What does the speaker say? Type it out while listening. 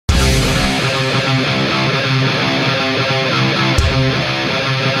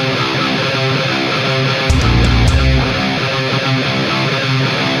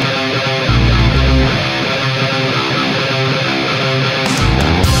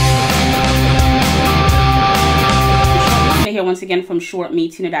here once again from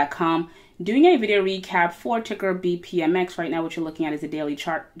shortmetina.com, doing a video recap for ticker BPMX. Right now what you're looking at is a daily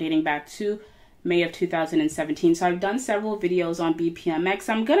chart dating back to May of 2017. So I've done several videos on BPMX.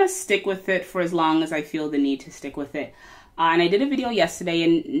 I'm going to stick with it for as long as I feel the need to stick with it. And I did a video yesterday,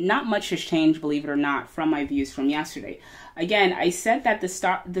 and not much has changed, believe it or not, from my views from yesterday. Again, I said that the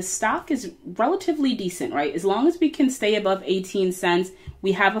stock is relatively decent, right? As long as we can stay above 18 cents,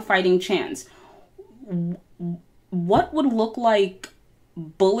 we have a fighting chance. What would look like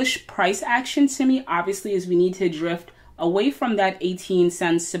bullish price action to me, obviously, is we need to drift away from that 18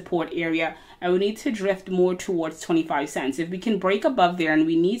 cents support area, and we need to drift more towards 25 cents. If we can break above there, and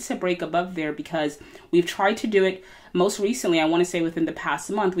we need to break above there because we've tried to do it most recently, I want to say within the past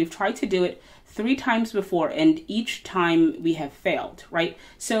month, we've tried to do it 3 times before, and each time we have failed, right?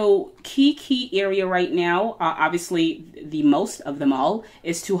 So key area right now, obviously the most of them all,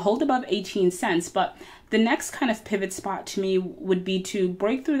 is to hold above 18 cents, but the next kind of pivot spot to me would be to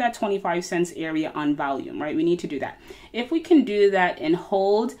break through that 25 cents area on volume, right? We need to do that. If we can do that and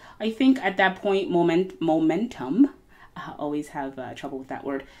hold, I think at that point, momentum, I always have trouble with that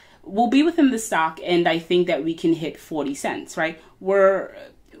word, will be within the stock, and I think that we can hit 40 cents, right?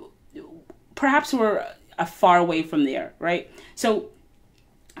 Perhaps we're far away from there, right? So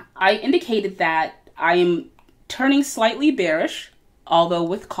I indicated that I am turning slightly bearish, although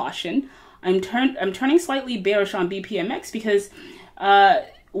with caution. I'm turning slightly bearish on BPMX because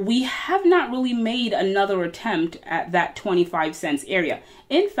we have not really made another attempt at that 25 cents area.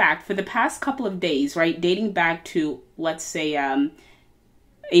 In fact, for the past couple of days, right, dating back to, let's say,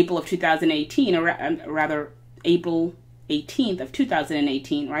 April of 2018, or rather April 18th of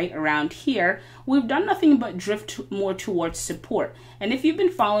 2018, right, around here, we've done nothing but drift more towards support. And if you've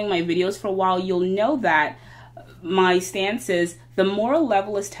been following my videos for a while, you'll know that my stance is the more a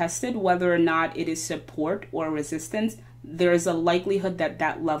level is tested, whether or not it is support or resistance, there's a likelihood that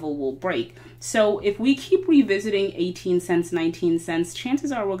that level will break. So if we keep revisiting 18 cents, 19 cents,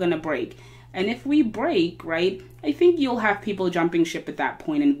 chances are we're going to break. And if we break, right, I think you'll have people jumping ship at that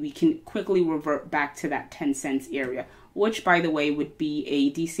point, and we can quickly revert back to that 10 cents area, which, by the way, would be a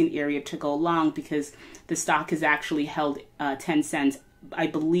decent area to go long because the stock has actually held 10 cents, I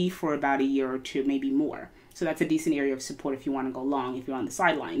believe, for about a year or two, maybe more. So that's a decent area of support if you want to go long, if you're on the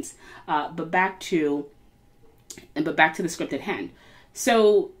sidelines. But back to the script at hand.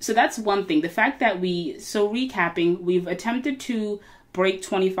 So that's one thing. The fact that recapping, we've attempted to break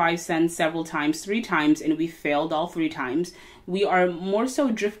 25 cents several times, 3 times, and we failed all 3 times. We are more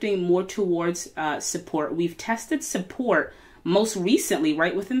so drifting more towards support. We've tested support most recently,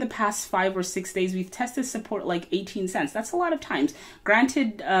 right, within the past 5 or 6 days, we've tested support like 18 cents. That's a lot of times.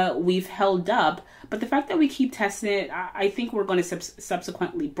 Granted, we've held up, but the fact that we keep testing it, I think we're going to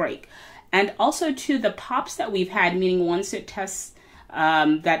subsequently break. And also, too, the pops that we've had, meaning once it tests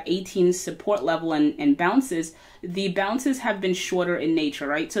that 18 support level and bounces, the bounces have been shorter in nature,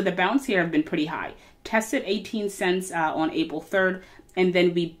 right? So the bounce here have been pretty high. Tested 18 cents on April 3rd, and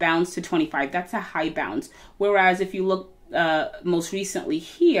then we bounced to 25. That's a high bounce. Whereas if you look most recently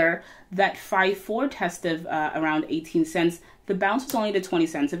here, that 5-4 test of around 18 cents, the bounce was only to 20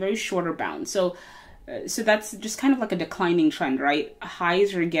 cents, a very shorter bounce. So that's just kind of like a declining trend, right?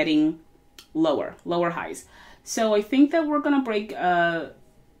 Highs are getting lower highs. So I think that we're going to break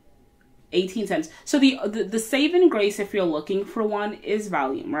 18 cents. So the saving grace, if you're looking for one, is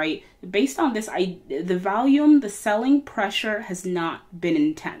volume, right? Based on this, the volume, the selling pressure has not been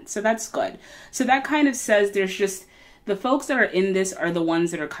intense. So that's good. So that kind of says there's just, the folks that are in this are the ones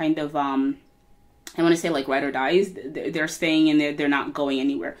that are kind of, I want to say like ride or dies. They're staying in there. They're not going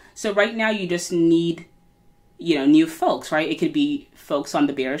anywhere. So right now you just need, new folks, right? It could be folks on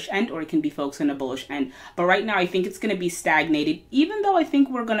the bearish end, or it can be folks on the bullish end. But right now, I think it's going to be stagnated. Even though I think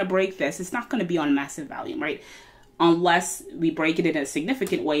we're going to break this, it's not going to be on massive volume, right? Unless we break it in a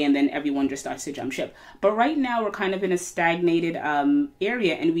significant way and then everyone just starts to jump ship. But right now, we're kind of in a stagnated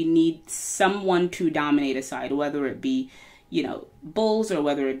area, and we need someone to dominate a side, whether it be, bulls or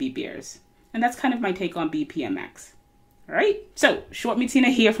whether it be bears. And that's kind of my take on BPMX. All right, so Short Me Tina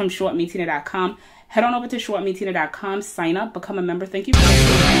here from shortmetina.com. Head on over to shortmetina.com, sign up, become a member. Thank you for